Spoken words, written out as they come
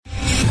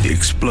The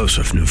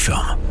explosive new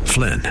film,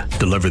 Flynn,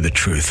 deliver the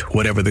truth,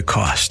 whatever the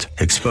cost,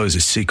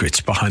 exposes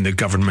secrets behind the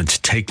government's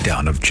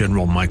takedown of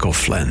General Michael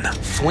Flynn.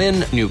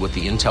 Flynn knew what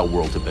the intel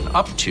world had been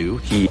up to.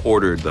 He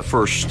ordered the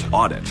first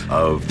audit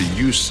of the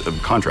use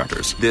of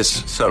contractors.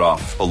 This set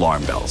off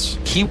alarm bells.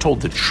 He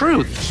told the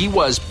truth. He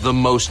was the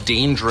most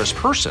dangerous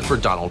person for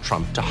Donald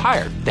Trump to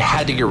hire. They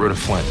had to get rid of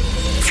Flynn.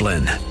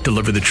 Flynn,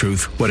 deliver the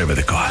truth, whatever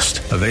the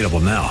cost. Available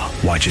now.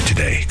 Watch it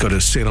today. Go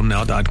to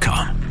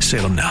salemnow.com.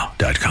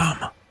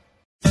 salemnow.com.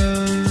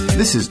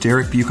 This is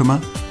Derek Buikema,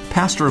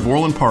 pastor of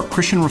Orland Park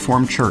Christian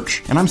Reformed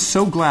Church, and I'm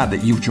so glad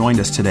that you've joined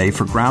us today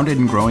for Grounded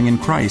and Growing in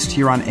Christ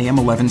here on AM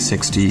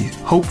 1160,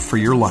 Hope for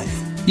Your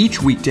Life.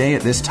 Each weekday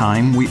at this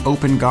time, we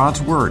open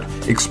God's Word,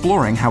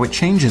 exploring how it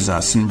changes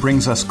us and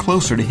brings us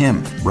closer to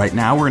Him. Right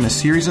now, we're in a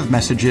series of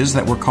messages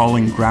that we're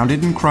calling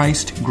Grounded in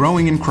Christ,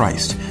 Growing in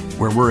Christ,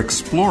 where we're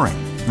exploring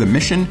the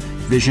mission,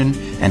 vision,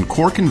 and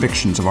core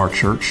convictions of our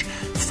church,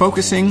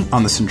 focusing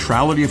on the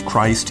centrality of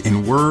Christ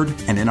in Word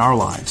and in our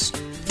lives.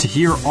 To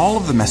hear all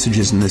of the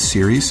messages in this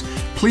series,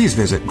 please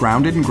visit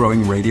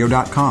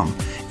groundedandgrowingradio.com.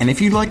 And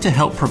if you'd like to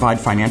help provide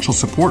financial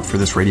support for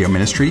this radio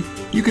ministry,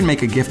 you can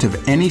make a gift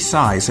of any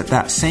size at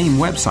that same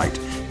website,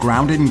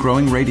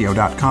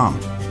 groundedandgrowingradio.com.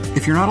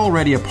 If you're not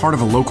already a part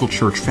of a local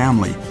church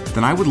family,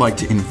 then I would like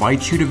to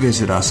invite you to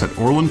visit us at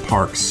Orland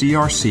Park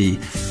CRC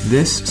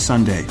this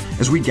Sunday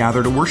as we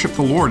gather to worship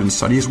the Lord and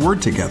study His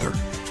Word together.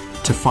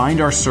 To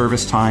find our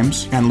service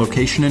times and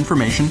location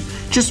information,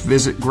 just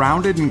visit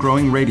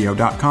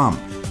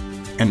groundedandgrowingradio.com.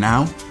 And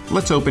now,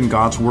 let's open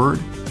God's Word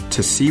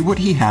to see what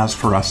He has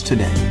for us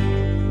today.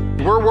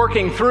 We're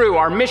working through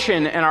our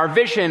mission and our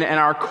vision and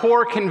our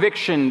core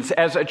convictions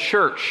as a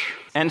church.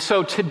 And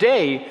so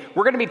today,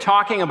 we're going to be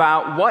talking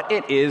about what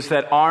it is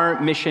that our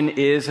mission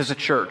is as a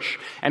church.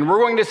 And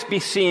we're going to be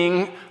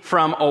seeing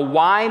from a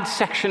wide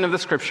section of the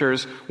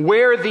Scriptures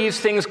where these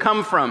things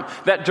come from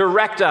that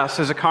direct us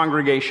as a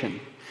congregation.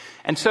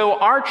 And so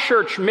our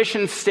church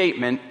mission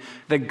statement,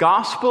 the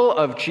gospel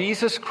of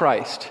Jesus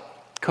Christ,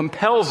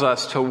 compels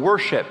us to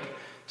worship,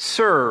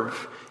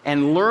 serve,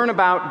 and learn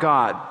about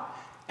God,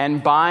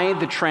 and by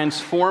the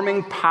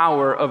transforming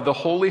power of the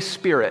Holy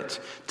Spirit,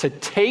 to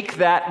take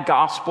that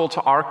gospel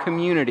to our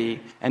community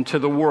and to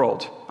the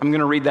world. I'm going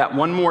to read that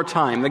one more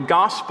time. The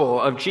gospel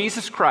of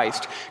Jesus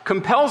Christ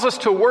compels us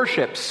to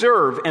worship,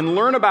 serve, and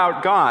learn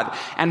about God,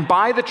 and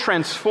by the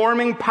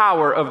transforming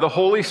power of the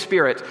Holy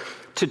Spirit,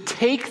 to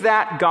take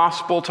that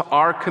gospel to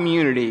our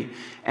community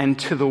and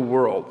to the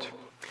world.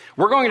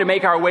 We're going to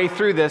make our way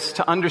through this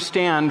to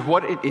understand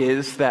what it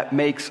is that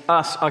makes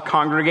us a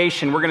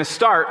congregation. We're going to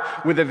start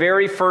with the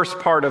very first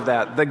part of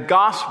that, the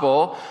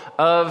gospel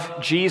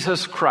of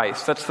Jesus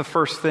Christ. That's the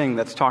first thing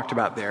that's talked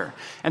about there.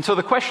 And so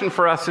the question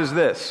for us is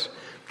this: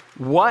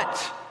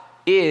 what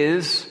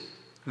is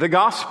the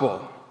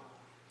gospel?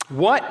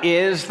 What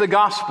is the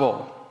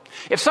gospel?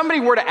 If somebody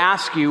were to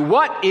ask you,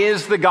 what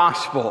is the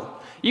gospel?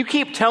 You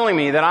keep telling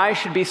me that I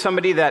should be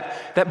somebody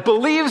that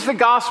believes the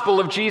gospel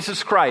of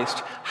Jesus Christ.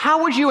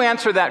 How would you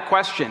answer that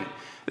question?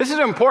 This is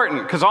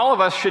important because all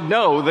of us should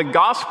know the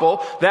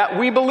gospel that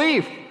we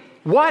believe.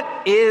 What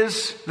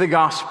is the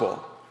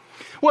gospel?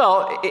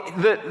 Well,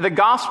 the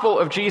gospel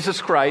of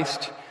Jesus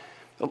Christ,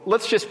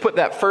 let's just put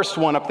that first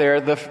one up there.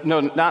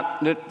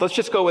 Let's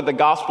just go with the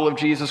gospel of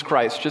Jesus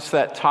Christ, just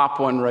that top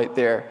one right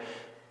there.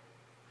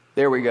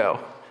 There we go.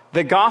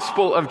 The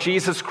gospel of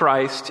Jesus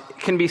Christ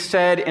can be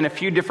said in a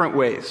few different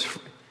ways.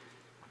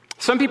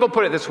 Some people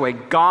put it this way: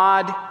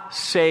 God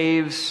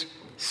saves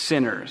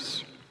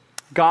sinners.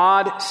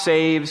 God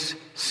saves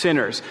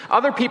sinners.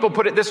 Other people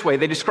put it this way.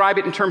 They describe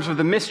it in terms of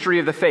the mystery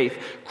of the faith.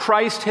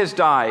 Christ has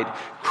died.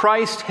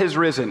 Christ has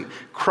risen.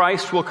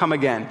 Christ will come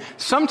again.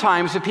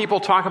 Sometimes if people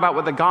talk about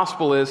what the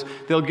gospel is,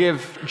 they'll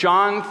give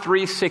John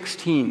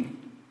 3:16.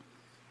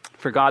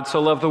 For God so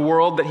loved the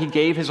world that He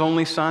gave His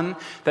only Son,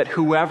 that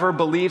whoever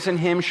believes in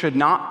Him should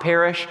not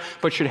perish,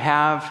 but should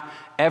have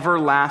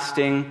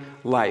everlasting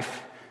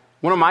life.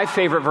 One of my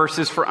favorite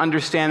verses for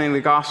understanding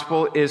the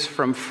gospel is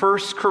from 1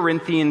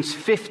 Corinthians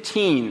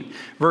 15,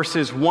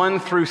 verses 1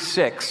 through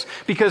 6.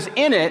 Because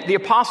in it, the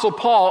Apostle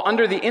Paul,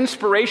 under the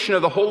inspiration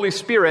of the Holy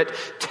Spirit,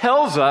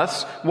 tells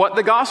us what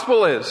the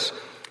gospel is.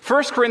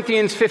 1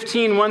 Corinthians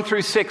 15, 1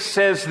 through 6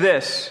 says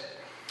this: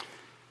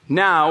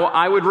 Now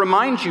I would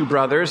remind you,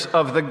 brothers,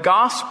 of the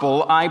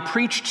gospel I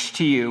preached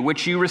to you,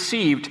 which you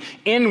received,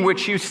 in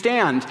which you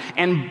stand,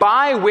 and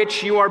by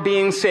which you are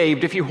being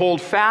saved, if you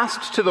hold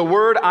fast to the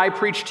word I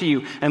preached to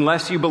you,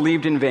 unless you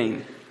believed in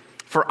vain.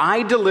 For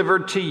I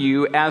delivered to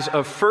you as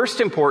of first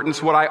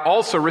importance what I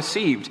also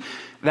received,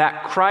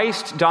 that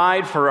Christ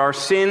died for our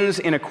sins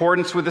in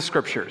accordance with the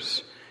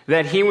Scriptures,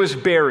 that He was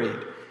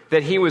buried,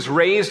 that He was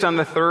raised on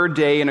the third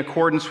day in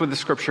accordance with the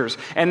Scriptures,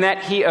 and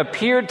that He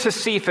appeared to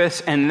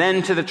Cephas and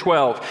then to the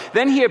 12.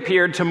 Then He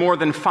appeared to more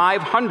than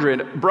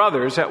 500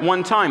 brothers at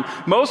one time,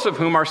 most of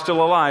whom are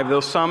still alive, though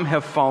some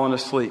have fallen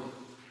asleep.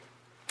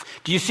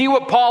 Do you see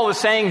what Paul is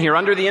saying here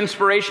under the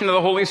inspiration of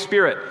the Holy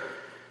Spirit?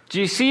 Do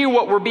you see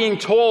what we're being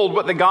told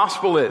what the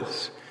gospel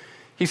is?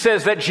 He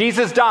says that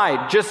Jesus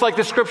died, just like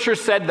the scripture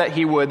said that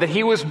he would, that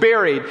he was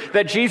buried,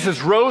 that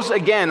Jesus rose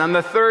again on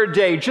the third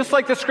day, just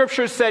like the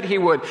scriptures said he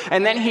would,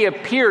 and then he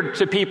appeared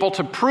to people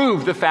to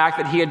prove the fact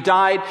that he had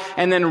died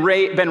and then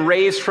been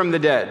raised from the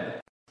dead.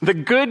 The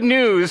good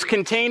news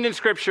contained in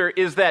scripture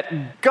is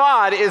that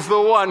God is the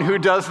one who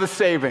does the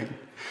saving.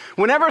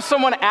 Whenever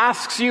someone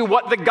asks you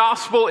what the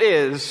gospel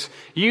is,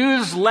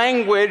 use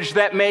language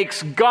that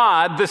makes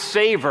God the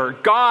saver,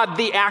 God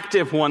the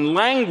active one,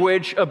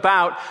 language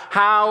about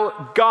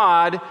how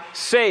God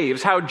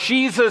saves, how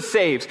Jesus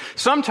saves.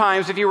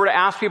 Sometimes if you were to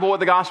ask people what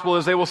the gospel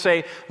is, they will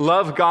say,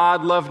 love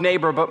God, love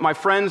neighbor. But my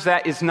friends,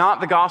 that is not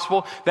the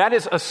gospel. That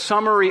is a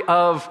summary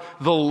of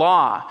the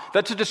law.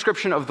 That's a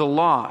description of the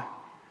law.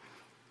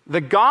 The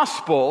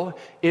gospel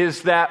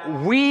is that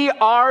we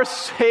are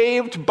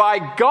saved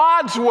by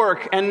God's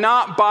work and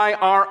not by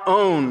our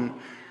own.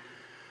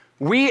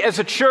 We as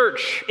a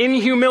church, in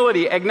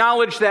humility,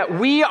 acknowledge that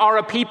we are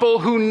a people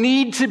who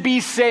need to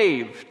be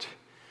saved.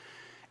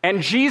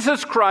 And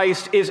Jesus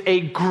Christ is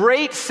a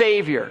great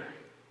Savior.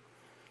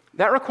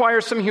 That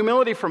requires some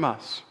humility from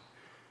us.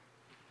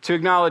 To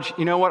acknowledge,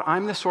 you know what,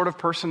 I'm the sort of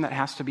person that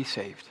has to be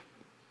saved.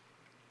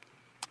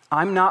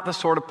 I'm not the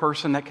sort of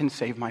person that can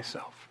save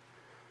myself.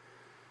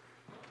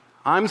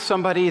 I'm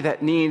somebody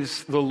that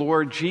needs the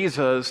Lord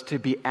Jesus to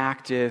be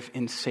active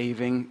in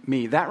saving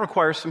me. That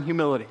requires some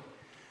humility.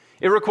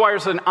 It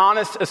requires an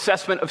honest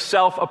assessment of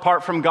self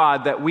apart from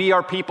God, that we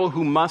are people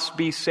who must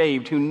be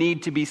saved, who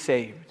need to be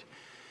saved.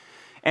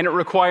 And it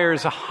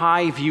requires a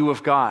high view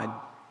of God.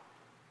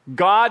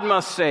 God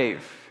must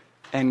save,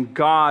 and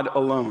God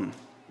alone.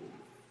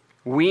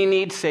 We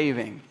need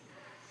saving,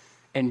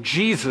 and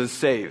Jesus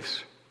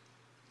saves.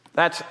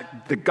 That's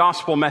the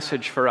gospel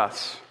message for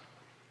us.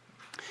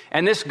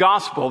 And this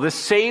gospel, this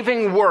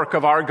saving work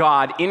of our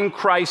God in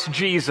Christ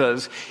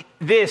Jesus,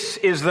 this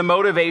is the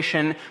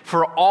motivation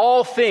for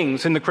all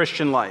things in the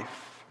Christian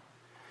life.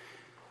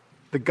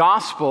 The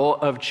gospel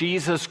of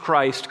Jesus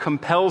Christ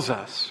compels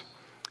us.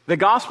 The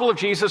gospel of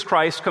Jesus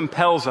Christ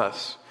compels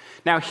us.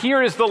 Now,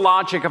 here is the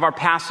logic of our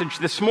passage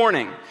this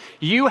morning.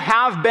 You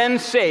have been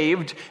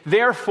saved,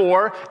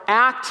 therefore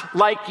act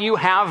like you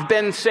have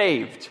been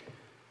saved.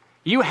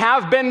 You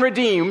have been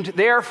redeemed,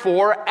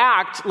 therefore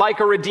act like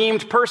a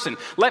redeemed person.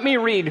 Let me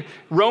read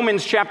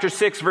Romans chapter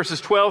 6, verses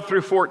 12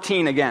 through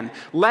 14 again.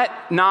 Let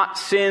not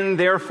sin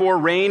therefore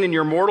reign in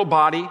your mortal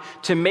body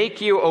to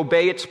make you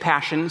obey its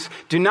passions.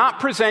 Do not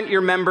present your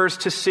members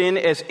to sin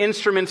as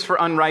instruments for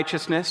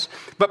unrighteousness,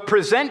 but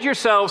present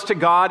yourselves to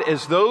God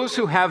as those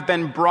who have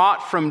been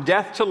brought from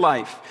death to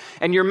life,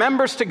 and your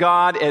members to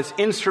God as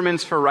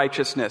instruments for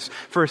righteousness.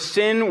 For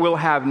sin will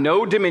have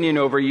no dominion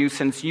over you,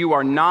 since you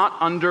are not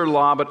under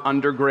law but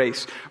under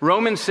grace.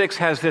 Romans 6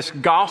 has this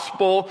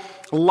gospel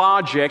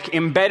logic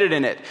embedded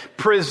in it.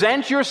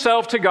 Present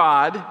yourself to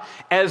God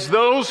as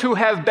those who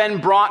have been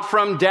brought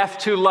from death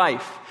to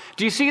life.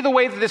 Do you see the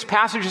way that this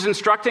passage is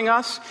instructing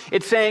us?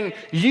 It's saying,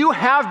 you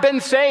have been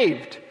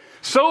saved,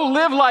 so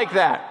live like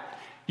that.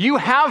 You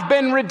have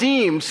been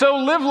redeemed, so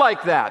live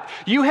like that.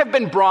 You have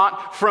been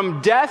brought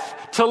from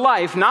death to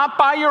life, not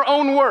by your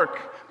own work,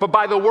 but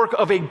by the work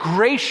of a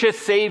gracious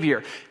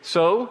Savior.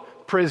 So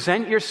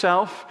present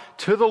yourself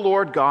to the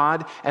Lord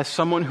God as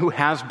someone who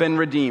has been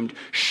redeemed.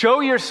 Show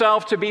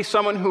yourself to be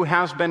someone who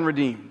has been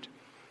redeemed.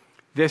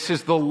 This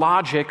is the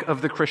logic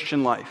of the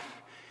Christian life.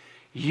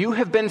 You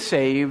have been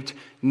saved,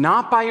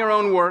 not by your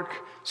own work,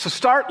 so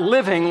start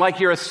living like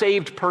you're a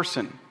saved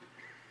person.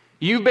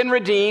 You've been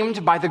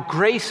redeemed by the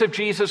grace of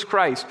Jesus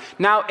Christ.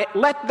 Now,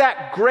 let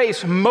that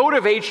grace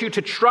motivate you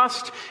to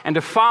trust and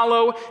to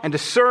follow and to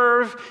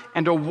serve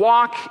and to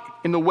walk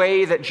in the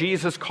way that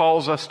Jesus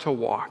calls us to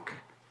walk.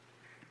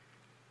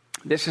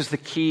 This is the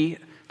key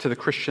to the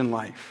Christian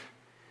life.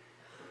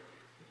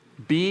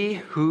 Be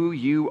who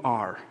you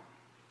are.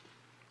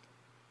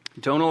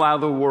 Don't allow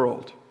the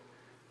world.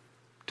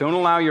 Don't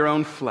allow your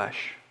own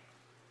flesh.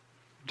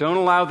 Don't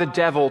allow the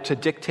devil to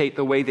dictate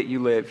the way that you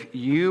live.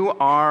 You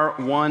are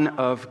one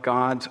of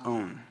God's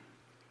own.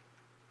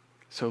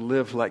 So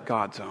live like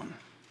God's own.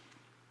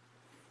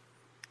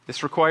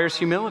 This requires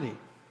humility.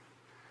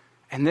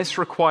 And this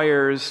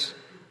requires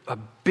a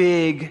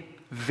big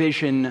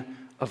vision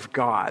of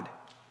God.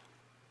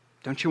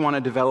 Don't you want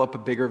to develop a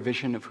bigger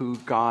vision of who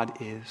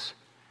God is?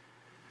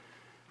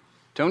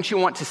 Don't you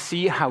want to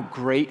see how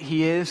great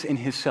He is in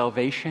His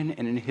salvation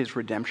and in His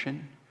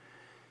redemption?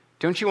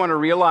 Don't you want to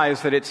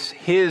realize that it's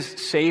His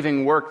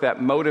saving work that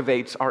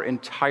motivates our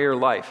entire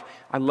life?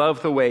 I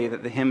love the way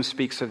that the hymn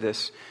speaks of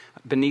this.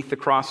 Beneath the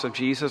cross of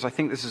Jesus, I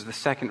think this is the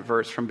second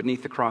verse from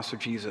Beneath the Cross of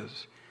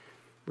Jesus.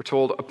 We're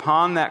told,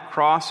 upon that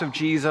cross of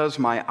Jesus,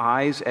 my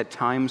eyes at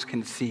times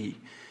can see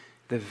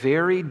the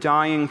very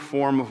dying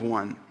form of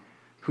one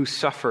who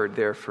suffered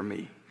there for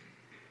me.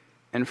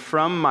 And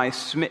from my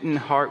smitten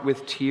heart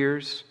with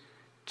tears,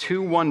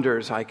 two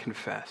wonders I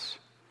confess,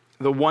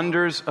 the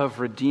wonders of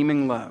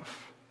redeeming love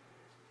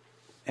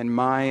and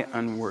my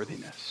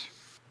unworthiness.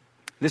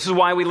 This is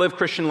why we live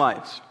Christian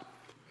lives,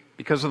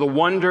 because of the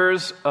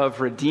wonders of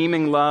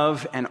redeeming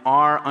love and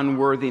our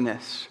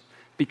unworthiness,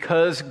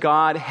 because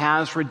God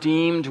has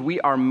redeemed,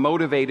 we are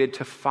motivated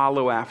to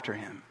follow after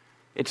him.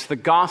 It's the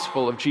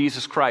gospel of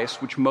Jesus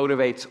Christ which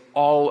motivates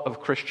all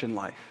of Christian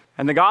life.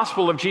 And the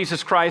gospel of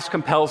Jesus Christ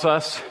compels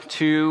us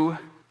to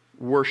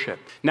worship.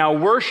 Now,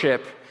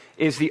 worship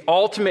is the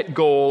ultimate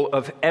goal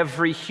of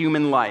every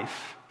human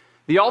life.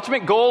 The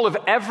ultimate goal of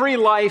every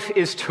life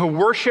is to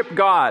worship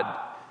God,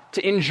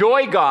 to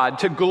enjoy God,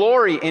 to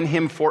glory in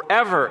him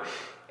forever.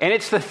 And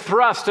it's the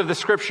thrust of the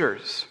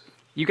scriptures.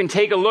 You can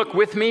take a look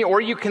with me, or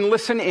you can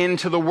listen in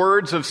to the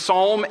words of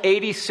Psalm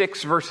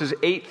 86, verses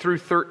 8 through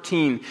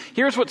 13.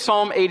 Here's what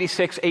Psalm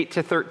 86, 8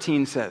 to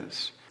 13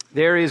 says.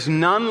 There is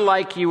none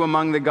like you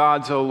among the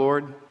gods, O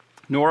Lord,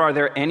 nor are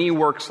there any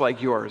works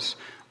like yours.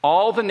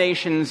 All the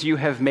nations you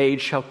have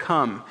made shall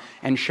come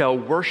and shall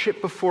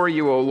worship before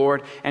you, O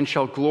Lord, and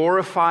shall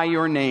glorify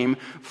your name,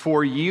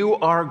 for you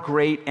are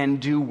great and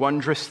do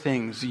wondrous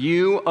things.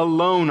 You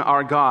alone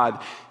are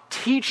God.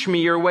 Teach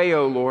me your way,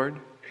 O Lord,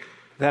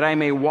 that I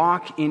may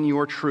walk in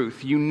your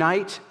truth.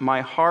 Unite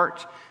my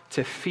heart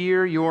to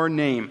fear your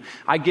name.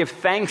 I give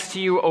thanks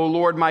to you, O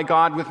Lord my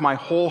God, with my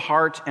whole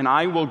heart, and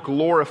I will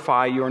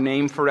glorify your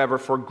name forever,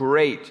 for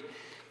great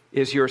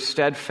is your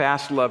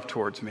steadfast love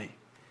towards me.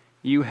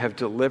 You have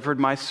delivered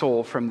my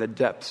soul from the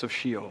depths of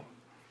Sheol.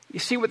 You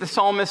see what the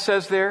psalmist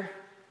says there?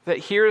 That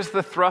here's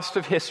the thrust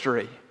of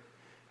history.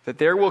 That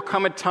there will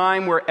come a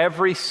time where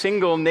every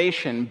single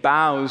nation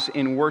bows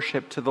in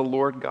worship to the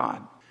Lord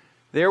God.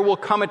 There will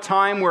come a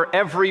time where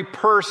every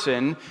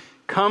person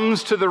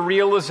comes to the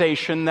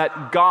realization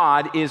that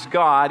God is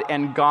God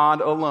and God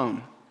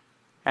alone.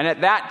 And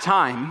at that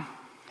time,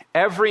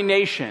 every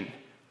nation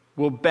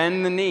will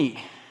bend the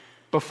knee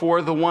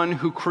before the one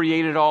who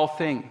created all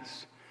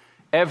things.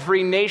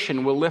 Every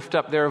nation will lift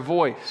up their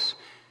voice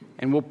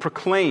and will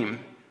proclaim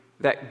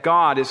that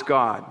God is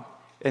God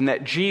and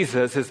that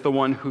Jesus is the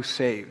one who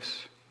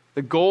saves.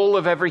 The goal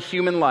of every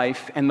human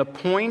life and the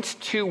point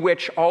to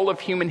which all of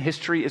human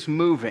history is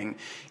moving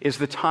is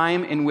the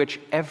time in which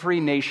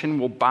every nation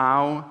will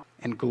bow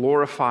and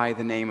glorify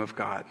the name of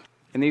God.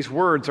 And these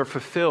words are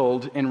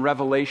fulfilled in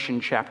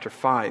Revelation chapter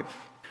 5.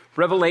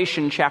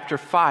 Revelation chapter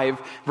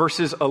 5,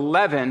 verses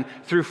 11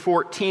 through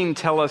 14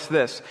 tell us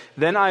this.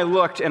 Then I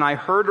looked and I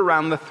heard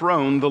around the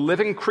throne the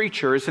living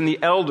creatures and the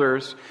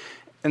elders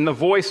and the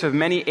voice of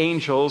many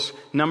angels,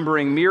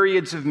 numbering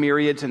myriads of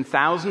myriads and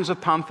thousands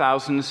upon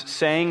thousands,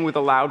 saying with a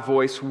loud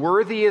voice,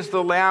 "Worthy is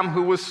the Lamb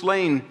who was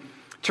slain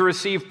to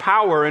receive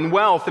power and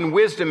wealth and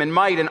wisdom and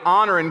might and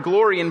honor and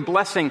glory and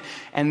blessing."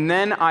 And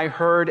then I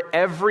heard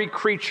every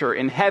creature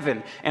in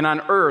heaven and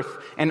on earth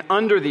and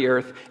under the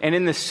earth and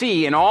in the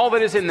sea and all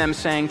that is in them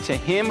saying, "To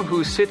him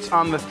who sits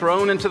on the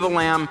throne and to the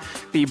Lamb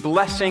be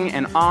blessing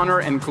and honor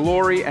and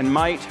glory and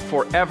might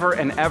forever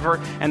and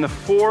ever." And the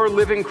four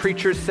living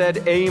creatures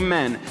said,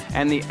 "Amen."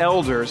 And the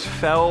elders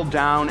fell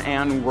down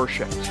and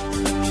worshiped.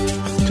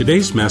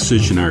 Today's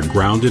message in our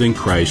Grounded in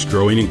Christ,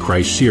 Growing in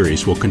Christ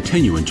series will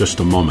continue in just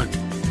a moment.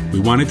 We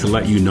wanted to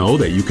let you know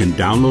that you can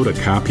download a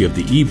copy of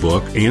the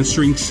ebook,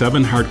 Answering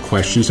 7 Hard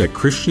Questions That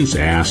Christians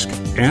Ask,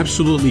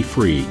 absolutely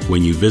free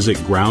when you visit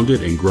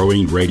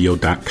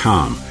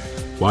groundedandgrowingradio.com.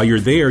 While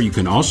you're there, you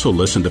can also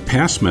listen to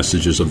past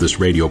messages of this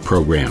radio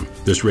program.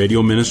 This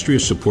radio ministry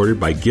is supported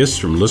by gifts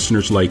from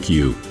listeners like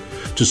you.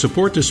 To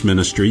support this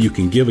ministry, you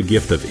can give a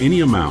gift of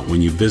any amount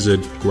when you visit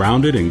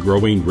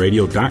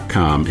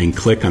groundedandgrowingradio.com and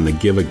click on the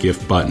Give a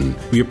Gift button.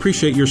 We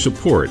appreciate your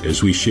support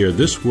as we share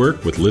this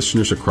work with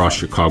listeners across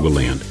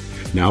Chicagoland.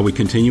 Now we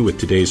continue with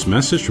today's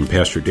message from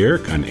Pastor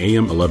Derek on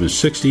AM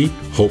 1160,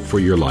 Hope for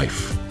Your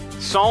Life.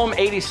 Psalm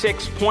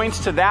 86 points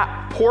to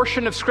that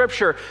portion of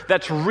Scripture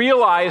that's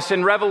realized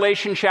in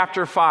Revelation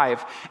chapter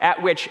 5,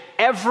 at which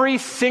every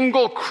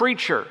single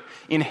creature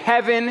in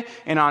heaven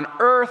and on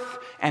earth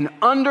and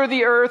under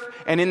the earth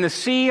and in the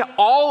sea,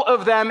 all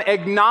of them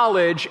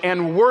acknowledge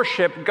and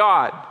worship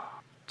God.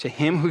 To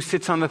him who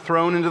sits on the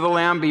throne and to the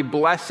Lamb be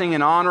blessing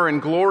and honor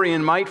and glory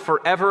and might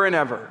forever and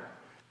ever.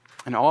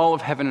 And all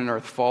of heaven and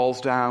earth falls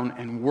down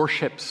and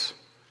worships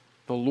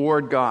the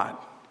Lord God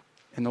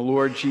and the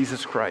Lord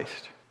Jesus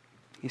Christ.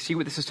 You see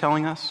what this is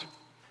telling us?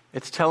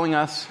 It's telling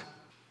us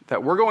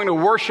that we're going to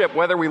worship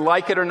whether we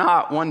like it or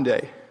not one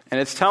day. And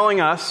it's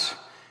telling us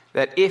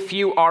that if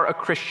you are a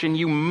Christian,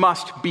 you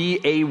must be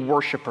a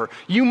worshiper.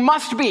 You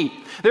must be.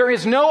 There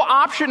is no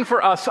option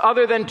for us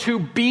other than to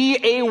be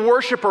a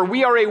worshiper.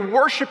 We are a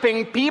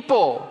worshiping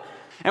people.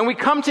 And we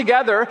come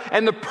together,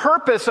 and the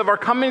purpose of our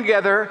coming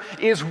together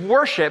is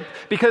worship,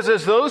 because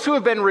as those who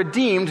have been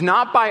redeemed,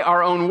 not by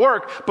our own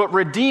work, but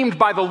redeemed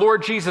by the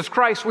Lord Jesus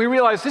Christ, we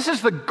realize this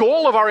is the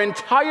goal of our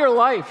entire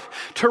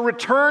life, to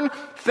return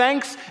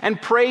thanks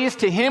and praise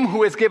to him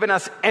who has given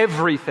us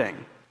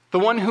everything. The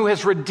one who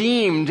has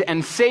redeemed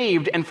and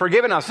saved and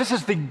forgiven us. This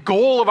is the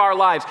goal of our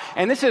lives.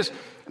 And this is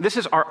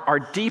our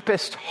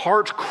deepest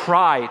heart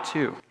cry,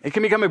 too. It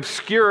can become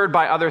obscured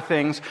by other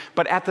things,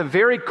 but at the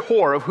very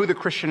core of who the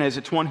Christian is,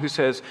 it's one who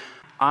says,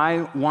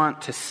 I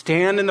want to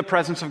stand in the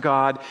presence of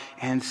God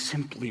and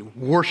simply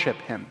worship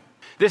him.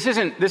 This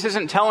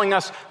isn't telling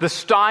us the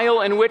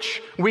style in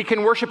which we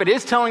can worship. It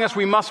is telling us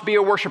we must be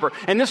a worshiper.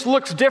 And this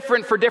looks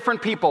different for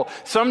different people.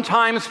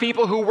 Sometimes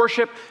people who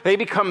worship, they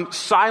become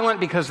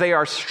silent because they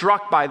are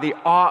struck by the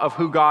awe of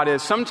who God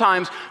is.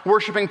 Sometimes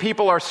worshiping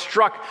people are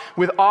struck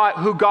with awe at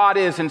who God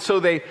is, and so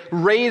they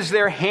raise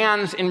their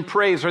hands in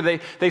praise, or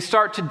they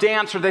start to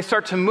dance, or they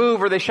start to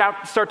move, or they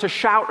start to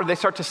shout, or they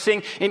start to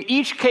sing. In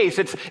each case,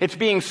 it's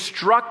being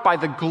struck by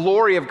the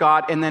glory of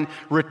God and then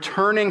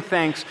returning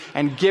thanks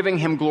and giving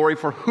him glory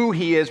for who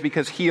he is,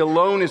 because he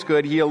alone is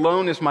good, he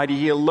alone is mighty,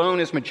 he alone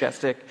is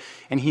majestic,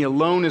 and he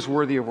alone is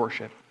worthy of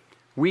worship.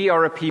 We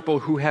are a people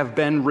who have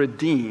been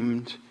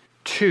redeemed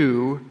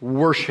to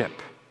worship.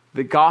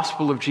 The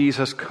gospel of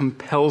Jesus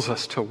compels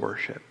us to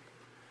worship.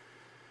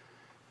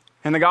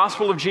 And the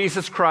gospel of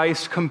Jesus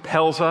Christ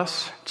compels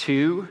us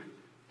to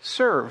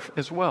serve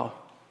as well.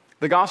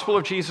 The gospel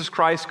of Jesus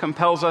Christ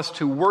compels us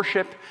to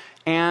worship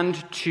and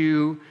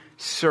to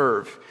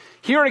serve.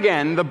 Here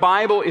again, the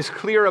Bible is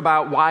clear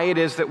about why it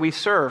is that we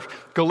serve.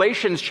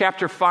 Galatians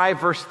chapter 5,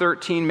 verse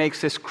 13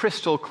 makes this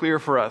crystal clear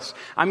for us.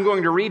 I'm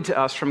going to read to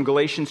us from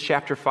Galatians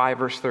chapter 5,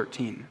 verse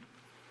 13.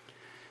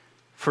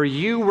 For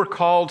you were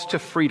called to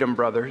freedom,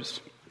 brothers.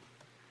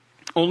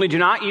 Only do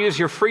not use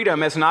your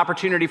freedom as an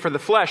opportunity for the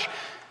flesh,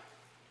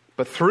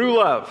 but through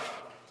love,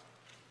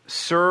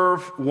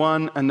 serve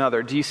one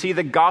another. Do you see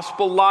the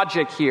gospel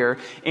logic here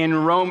in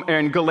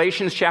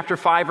Galatians chapter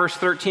 5, verse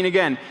 13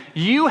 again?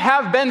 You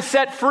have been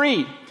set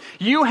free.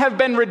 You have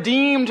been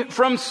redeemed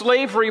from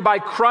slavery by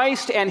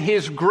Christ and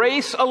his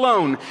grace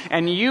alone,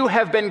 and you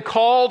have been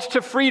called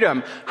to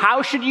freedom.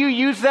 How should you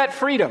use that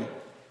freedom?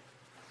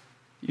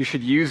 You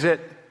should use it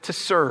to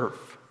serve.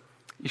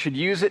 You should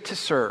use it to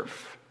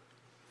serve.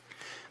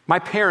 My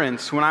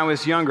parents, when I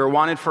was younger,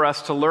 wanted for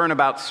us to learn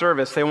about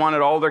service. They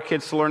wanted all their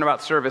kids to learn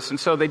about service. And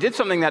so they did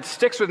something that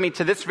sticks with me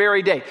to this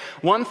very day.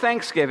 One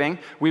Thanksgiving,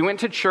 we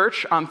went to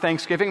church on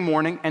Thanksgiving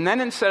morning, and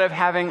then instead of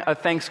having a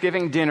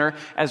Thanksgiving dinner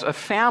as a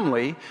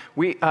family,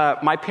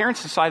 my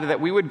parents decided that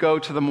we would go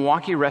to the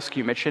Milwaukee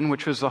Rescue Mission,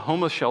 which was the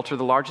homeless shelter,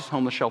 the largest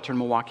homeless shelter in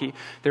Milwaukee.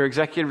 Their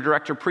executive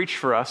director preached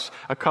for us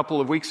a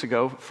couple of weeks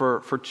ago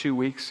for 2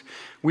 weeks.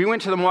 We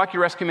went to the Milwaukee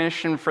Rescue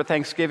Mission for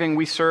Thanksgiving.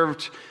 We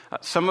served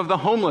some of the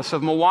homeless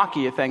of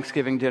Milwaukee a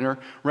Thanksgiving dinner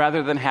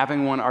rather than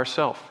having one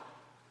ourselves.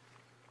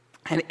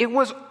 And it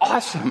was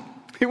awesome.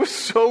 It was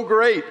so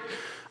great.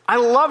 I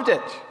loved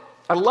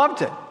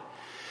it.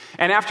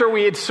 And after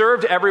we had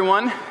served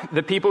everyone,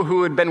 the people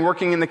who had been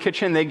working in the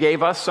kitchen, they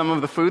gave us some of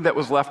the food that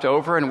was left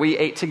over, and we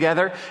ate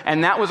together.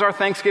 And that was our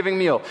Thanksgiving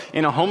meal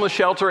in a homeless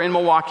shelter in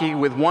Milwaukee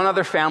with one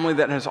other family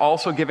that is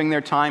also giving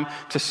their time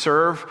to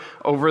serve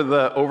over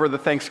the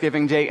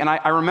Thanksgiving day. And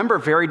I remember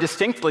very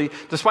distinctly,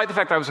 despite the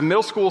fact that I was a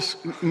middle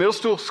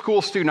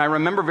school student, I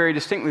remember very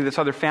distinctly this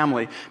other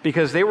family,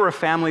 because they were a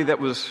family that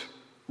was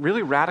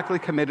really radically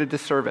committed to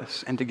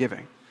service and to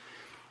giving.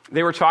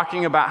 They were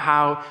talking about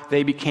how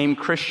they became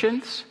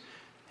Christians,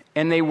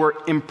 and they were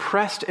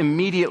impressed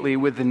immediately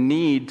with the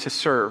need to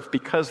serve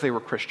because they were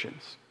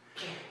Christians.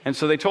 And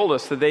so they told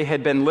us that they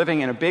had been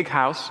living in a big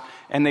house,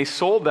 and they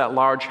sold that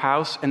large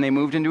house, and they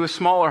moved into a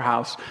smaller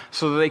house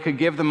so that they could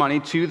give the money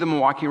to the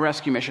Milwaukee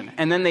Rescue Mission.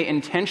 And then they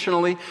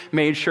intentionally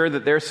made sure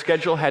that their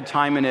schedule had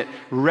time in it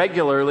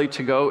regularly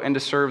to go and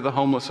to serve the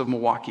homeless of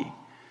Milwaukee.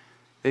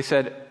 They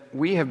said,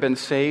 we have been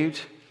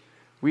saved,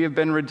 we have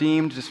been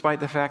redeemed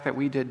despite the fact that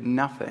we did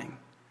nothing.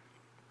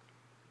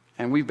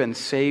 And we've been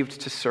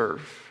saved to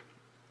serve.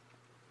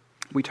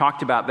 We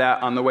talked about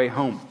that on the way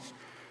home.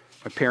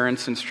 My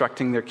parents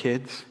instructing their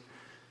kids.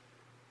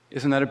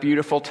 Isn't that a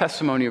beautiful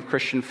testimony of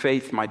Christian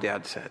faith, my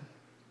dad said.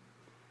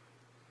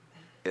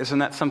 Isn't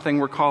that something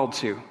we're called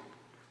to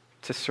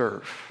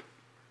serve?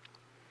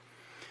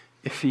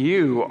 If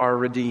you are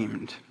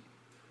redeemed,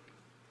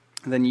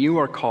 then you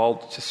are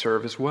called to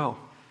serve as well.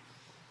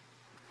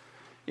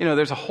 You know,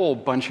 there's a whole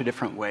bunch of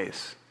different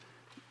ways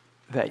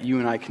that you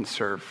and I can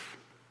serve.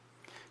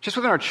 Just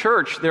within our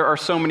church, there are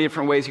so many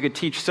different ways. You could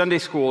teach Sunday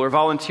school or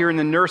volunteer in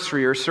the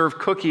nursery or serve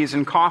cookies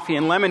and coffee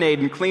and lemonade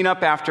and clean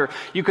up after.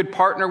 You could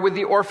partner with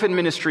the orphan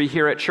ministry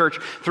here at church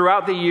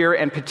throughout the year,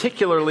 and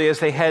particularly as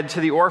they head to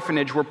the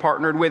orphanage we're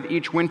partnered with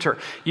each winter.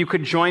 You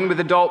could join with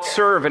Adult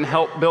Serve and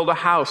help build a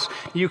house.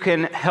 You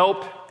can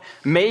help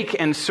make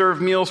and serve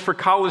meals for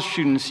college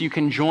students. You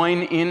can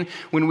join in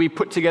when we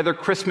put together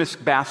Christmas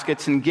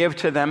baskets and give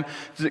them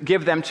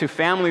to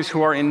families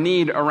who are in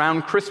need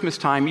around Christmas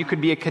time. You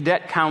could be a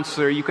cadet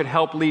counselor. You could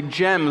help lead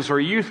GEMS or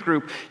youth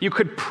group. You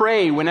could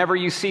pray whenever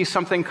you see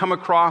something come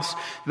across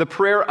the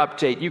prayer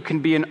update. You can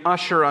be an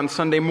usher on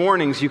Sunday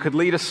mornings. You could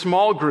lead a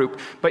small group,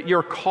 but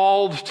you're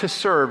called to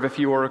serve if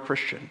you are a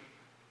Christian.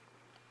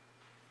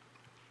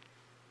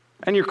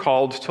 And you're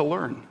called to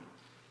learn.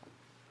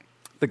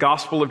 The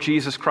gospel of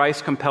Jesus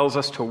Christ compels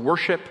us to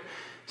worship,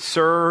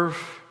 serve,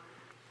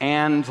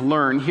 and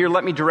learn. Here,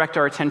 let me direct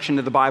our attention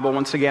to the Bible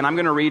once again. I'm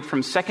going to read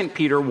from 2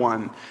 Peter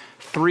 1,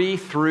 3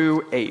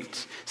 through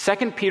 8.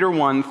 2 Peter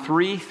 1,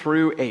 3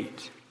 through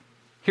 8.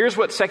 Here's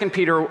what 2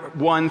 Peter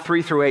 1,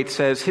 3 through 8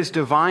 says. His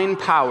divine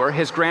power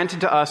has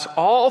granted to us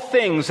all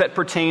things that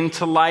pertain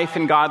to life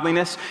and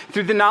godliness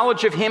through the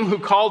knowledge of him who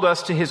called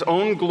us to his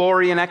own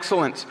glory and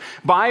excellence,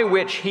 by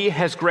which he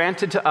has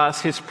granted to us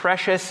his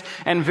precious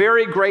and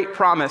very great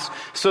promise,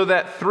 so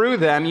that through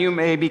them you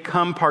may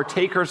become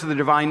partakers of the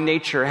divine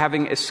nature,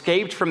 having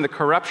escaped from the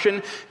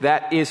corruption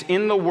that is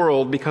in the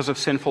world because of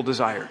sinful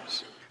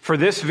desires. For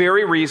this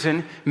very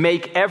reason,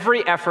 make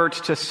every effort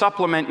to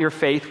supplement your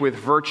faith with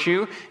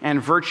virtue,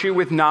 and virtue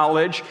with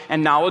knowledge,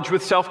 and knowledge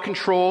with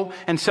self-control,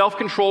 and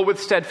self-control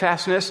with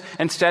steadfastness,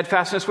 and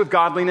steadfastness with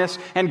godliness,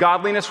 and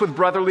godliness with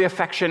brotherly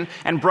affection,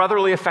 and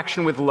brotherly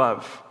affection with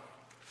love.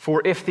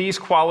 For if these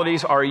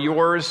qualities are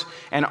yours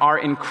and are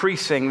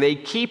increasing, they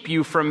keep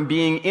you from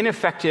being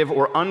ineffective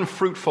or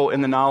unfruitful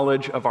in the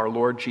knowledge of our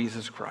Lord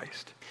Jesus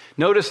Christ.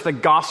 Notice the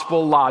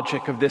gospel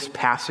logic of this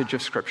passage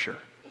of Scripture.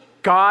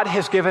 God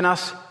has given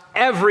us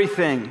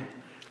everything.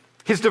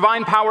 His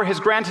divine power has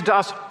granted to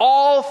us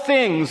all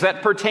things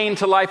that pertain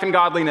to life and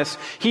godliness.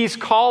 He's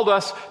called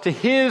us to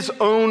his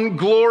own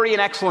glory and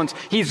excellence.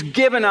 He's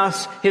given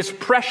us his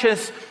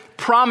precious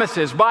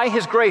promises. By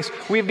his grace,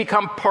 we've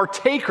become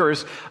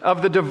partakers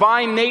of the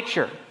divine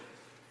nature.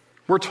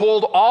 We're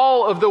told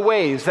all of the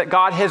ways that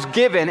God has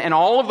given and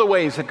all of the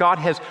ways that God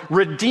has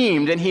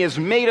redeemed and he has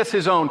made us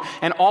his own,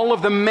 and all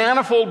of the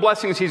manifold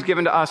blessings he's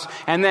given to us.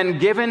 And then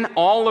given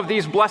all of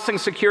these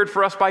blessings secured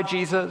for us by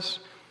Jesus,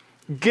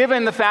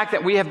 given the fact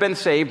that we have been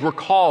saved, we're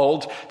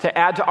called to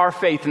add to our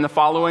faith in the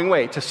following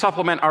way, to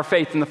supplement our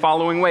faith in the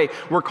following way.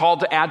 We're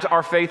called to add to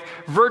our faith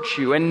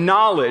virtue and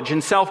knowledge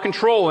and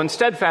self-control and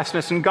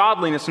steadfastness and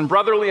godliness and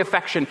brotherly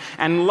affection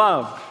and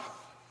love.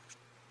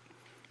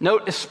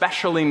 Note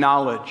especially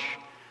knowledge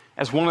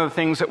as one of the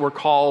things that we're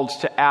called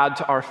to add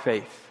to our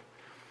faith.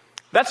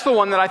 That's the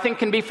one that I think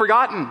can be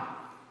forgotten.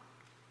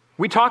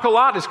 We talk a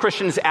lot as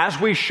Christians, as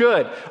we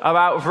should,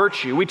 about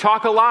virtue. We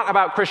talk a lot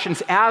about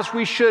Christians, as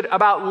we should,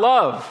 about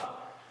love.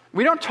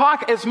 We don't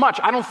talk as much,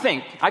 I don't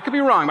think, I could be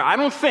wrong, but I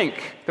don't think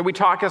that we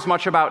talk as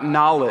much about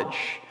knowledge,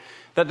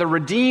 that the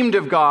redeemed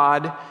of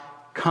God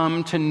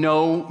come to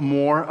know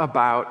more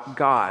about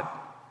God.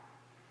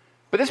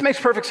 But this makes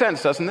perfect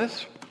sense, doesn't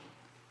this?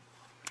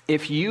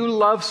 If you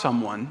love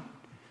someone,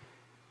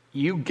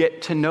 you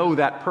get to know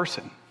that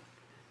person.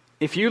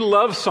 If you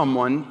love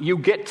someone, you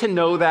get to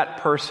know that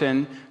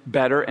person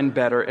better and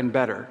better and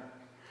better.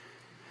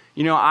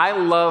 You know, I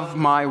love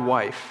my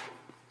wife,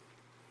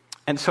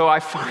 and so I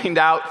find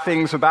out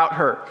things about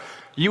her.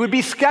 You would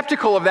be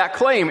skeptical of that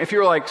claim if you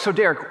were like, so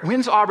Derek,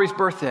 when's Aubrey's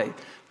birthday? I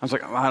was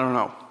like, I don't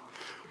know.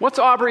 What's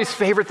Aubrey's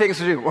favorite things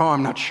to do? Well,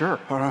 I'm not sure.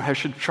 I don't know. I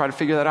should try to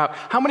figure that out.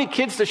 How many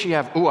kids does she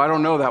have? Oh, I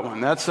don't know that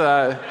one. That's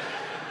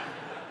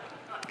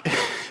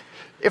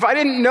if I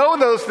didn't know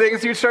those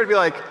things, you'd start to be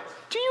like,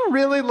 do you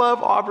really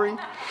love Aubrey?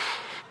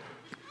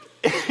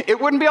 It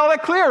wouldn't be all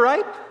that clear,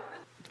 right?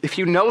 If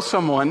you know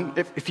someone,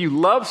 if you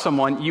love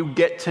someone, you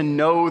get to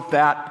know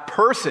that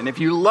person. If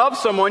you love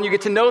someone, you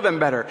get to know them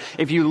better.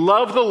 If you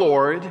love the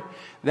Lord,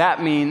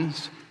 that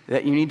means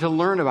that you need to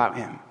learn about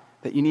him,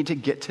 that you need to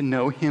get to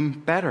know him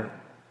better.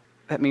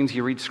 That means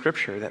you read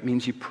Scripture. That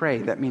means you pray.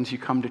 That means you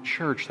come to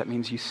church. That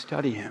means you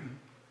study him.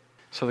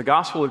 So the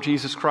gospel of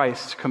Jesus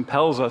Christ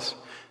compels us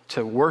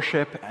to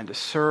worship and to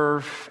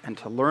serve and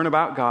to learn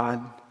about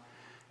God.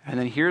 And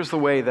then here's the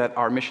way that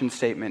our mission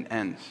statement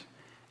ends.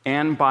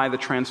 And by the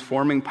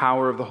transforming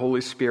power of the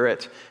Holy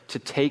Spirit, to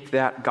take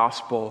that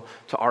gospel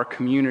to our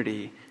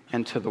community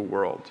and to the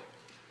world.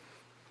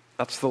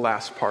 That's the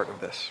last part of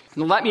this.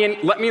 Now let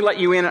me let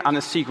you in on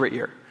a secret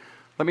here.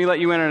 Let me let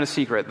you in on a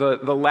secret.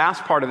 The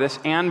last part of this,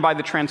 and by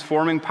the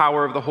transforming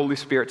power of the Holy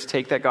Spirit to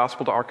take that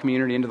gospel to our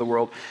community and to the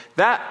world,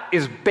 that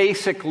is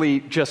basically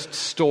just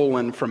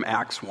stolen from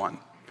Acts 1.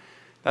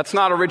 That's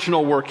not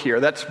original work here.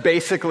 That's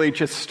basically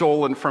just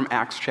stolen from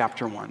Acts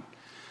chapter 1.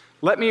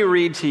 Let me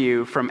read to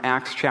you from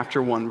Acts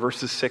chapter 1,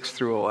 verses 6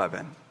 through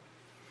 11.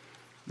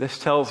 This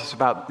tells us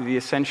about the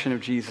ascension of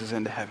Jesus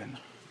into heaven.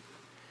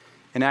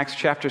 In Acts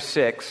chapter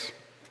 6,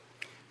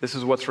 this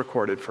is what's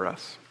recorded for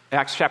us.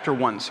 Acts chapter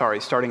 1,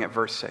 starting at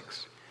verse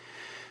 6.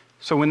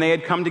 So when they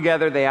had come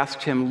together, they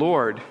asked him,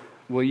 Lord,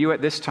 will you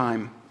at this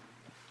time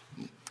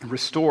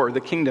restore the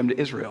kingdom to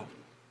Israel?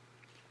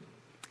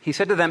 He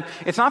said to them,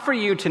 it's not for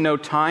you to know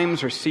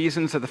times or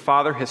seasons that the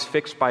Father has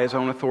fixed by his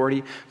own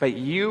authority, but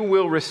you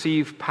will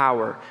receive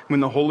power when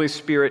the Holy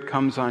Spirit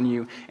comes on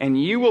you,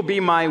 and you will be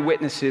my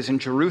witnesses in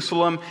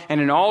Jerusalem and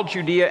in all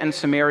Judea and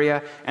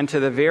Samaria and to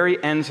the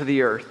very ends of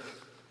the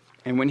earth.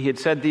 And when he had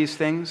said these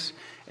things,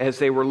 as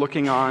they were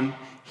looking on,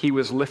 he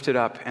was lifted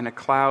up, and a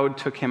cloud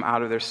took him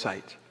out of their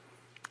sight.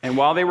 And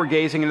while they were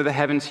gazing into the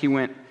heavens,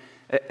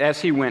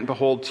 as he went,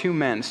 behold, two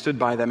men stood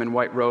by them in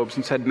white robes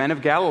and said, Men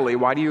of Galilee,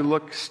 why do you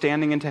look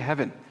standing into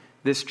heaven?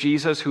 This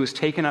Jesus who is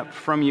taken up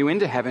from you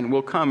into heaven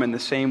will come in the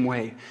same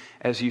way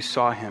as you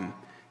saw him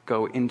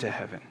go into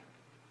heaven.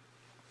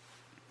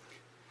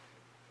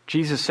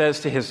 Jesus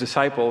says to his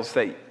disciples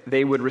that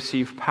they would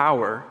receive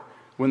power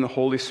when the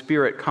Holy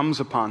Spirit comes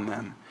upon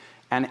them.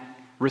 And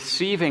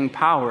receiving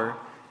power,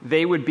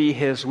 they would be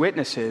his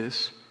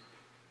witnesses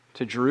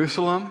to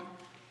Jerusalem,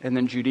 and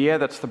then Judea,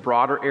 that's the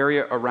broader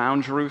area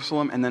around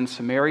Jerusalem, and then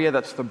Samaria,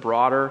 that's the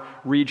broader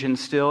region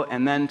still,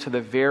 and then to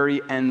the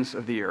very ends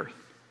of the earth.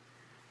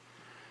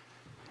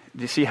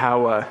 Do you see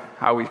how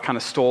we kind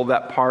of stole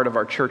that part of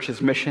our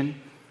church's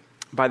mission?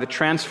 By the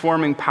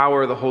transforming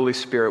power of the Holy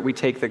Spirit, we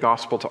take the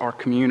gospel to our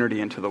community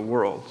and to the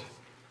world.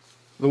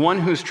 The one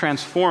who's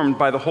transformed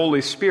by the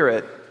Holy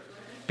Spirit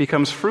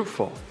becomes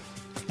fruitful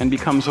and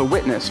becomes a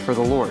witness for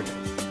the Lord.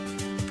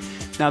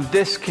 Now,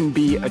 this can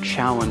be a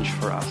challenge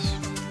for us.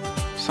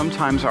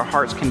 Sometimes our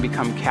hearts can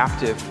become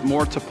captive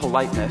more to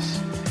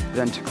politeness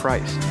than to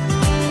Christ.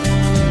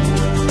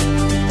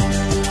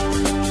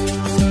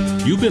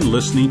 You've been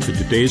listening to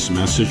today's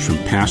message from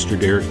Pastor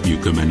Derek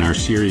Bucum in our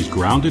series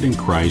Grounded in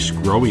Christ,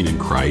 Growing in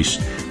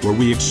Christ, where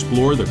we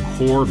explore the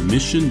core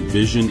mission,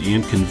 vision,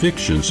 and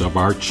convictions of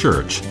our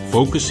church,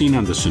 focusing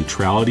on the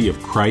centrality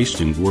of Christ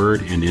in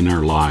Word and in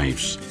our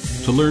lives.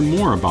 To learn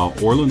more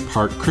about Orland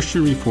Park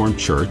Christian Reformed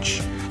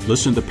Church,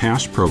 listen to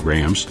past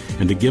programs,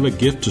 and to give a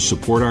gift to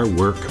support our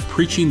work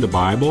preaching the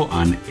Bible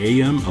on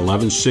AM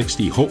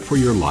 1160 Hope for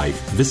Your Life,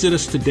 visit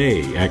us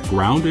today at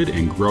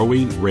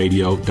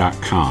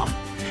groundedandgrowingradio.com.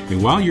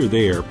 And while you're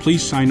there,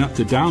 please sign up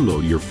to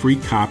download your free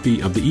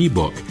copy of the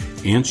ebook,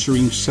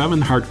 Answering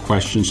 7 Hard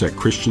Questions That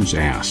Christians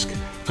Ask.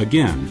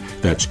 Again,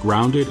 that's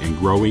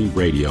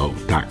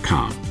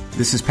groundedandgrowingradio.com.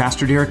 This is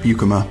Pastor Derek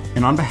Bucuma,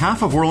 and on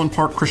behalf of Orland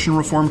Park Christian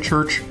Reformed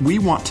Church, we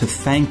want to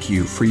thank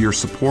you for your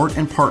support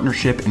and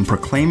partnership in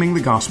proclaiming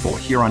the gospel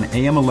here on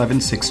AM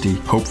 1160,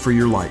 Hope for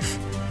Your Life.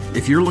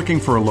 If you're looking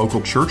for a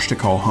local church to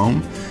call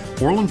home,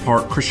 Orland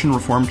Park Christian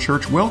Reformed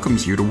Church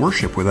welcomes you to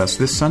worship with us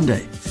this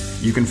Sunday.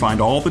 You can find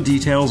all the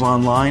details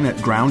online at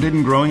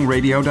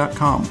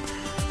groundedandgrowingradio.com.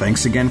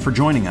 Thanks again for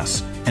joining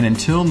us, and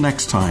until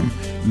next time,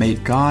 may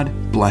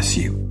God bless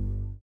you.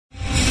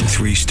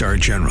 3-star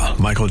General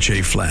Michael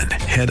J. Flynn,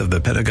 head of the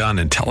Pentagon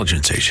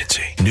Intelligence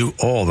Agency, knew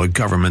all the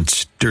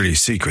government's dirty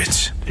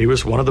secrets. He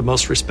was one of the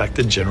most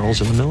respected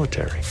generals in the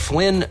military.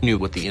 Flynn knew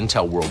what the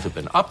intel world had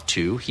been up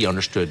to. He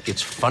understood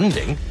its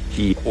funding.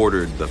 He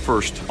ordered the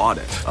first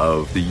audit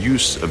of the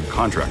use of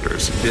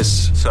contractors.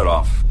 This set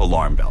off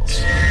alarm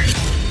bells.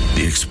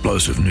 The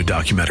explosive new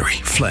documentary,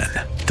 Flynn,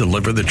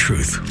 Deliver the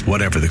Truth,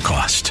 Whatever the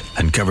Cost,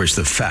 uncovers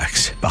the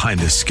facts behind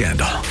this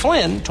scandal.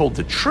 Flynn told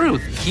the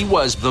truth. He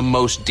was the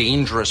most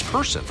dangerous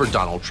person for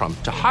Donald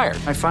Trump to hire.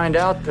 I find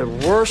out the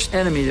worst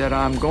enemy that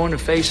I'm going to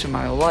face in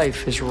my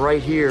life is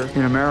right here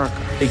in America.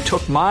 They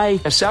took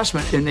my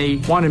assessment and they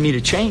wanted me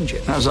to change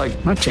it. And I was like,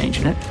 I'm not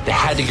changing it. They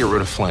had to get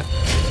rid of Flynn.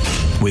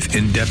 With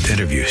in-depth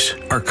interviews,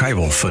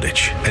 archival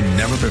footage, and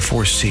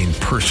never-before-seen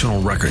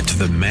personal records of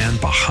the man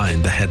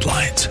behind the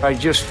headlines. I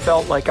just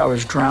felt like I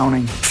was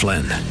drowning.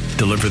 Flynn,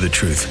 Deliver the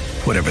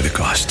Truth, Whatever the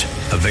Cost.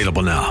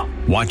 Available now.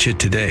 Watch it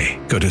today.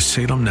 Go to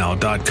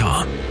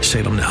salemnow.com.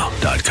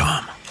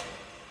 salemnow.com.